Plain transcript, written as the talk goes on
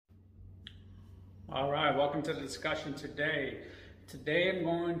All right, welcome to the discussion today. Today I'm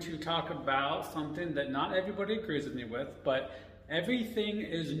going to talk about something that not everybody agrees with me with, but everything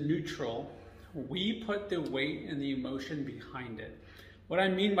is neutral. We put the weight and the emotion behind it. What I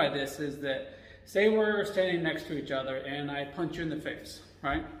mean by this is that, say we're standing next to each other and I punch you in the face,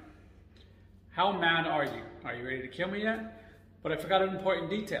 right? How mad are you? Are you ready to kill me yet? But I forgot an important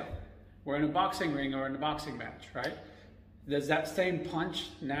detail. We're in a boxing ring or in a boxing match, right? Does that same punch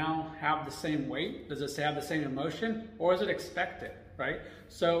now have the same weight? Does it have the same emotion? Or is it expected, right?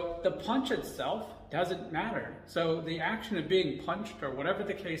 So the punch itself doesn't matter. So the action of being punched or whatever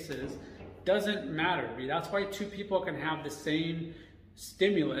the case is doesn't matter. That's why two people can have the same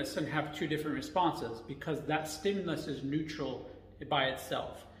stimulus and have two different responses, because that stimulus is neutral by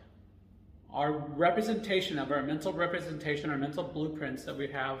itself. Our representation of our mental representation, our mental blueprints that we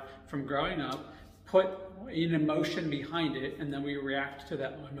have from growing up, put an emotion behind it, and then we react to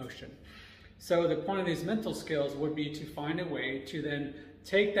that emotion. So the point of these mental skills would be to find a way to then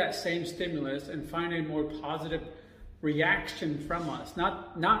take that same stimulus and find a more positive reaction from us.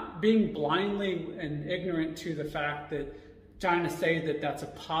 Not being blindly and ignorant to the fact that, trying to say that that's a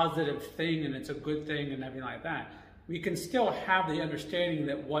positive thing and it's a good thing and everything like that. We can still have the understanding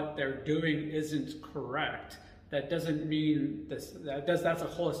that what they're doing isn't correct. That doesn't mean that's a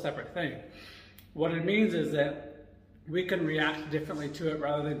whole separate thing. What it means is that we can react differently to it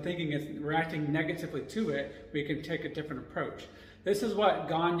rather than thinking it's reacting negatively to it. We can take a different approach. This is what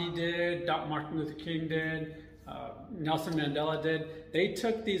Gandhi did, Martin Luther King did, Nelson Mandela did. They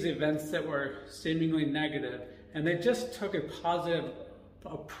took these events that were seemingly negative and they just took a positive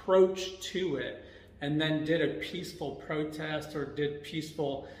approach to it and then did a peaceful protest or did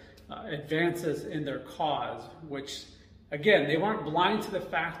peaceful advances in their cause, which, again, they weren't blind to the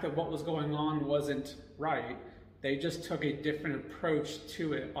fact that what was going on wasn't right. They just took a different approach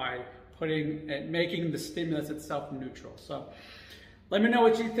to it by making the stimulus itself neutral. So let me know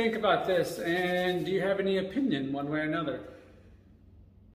what you think about this, and do you have any opinion one way or another?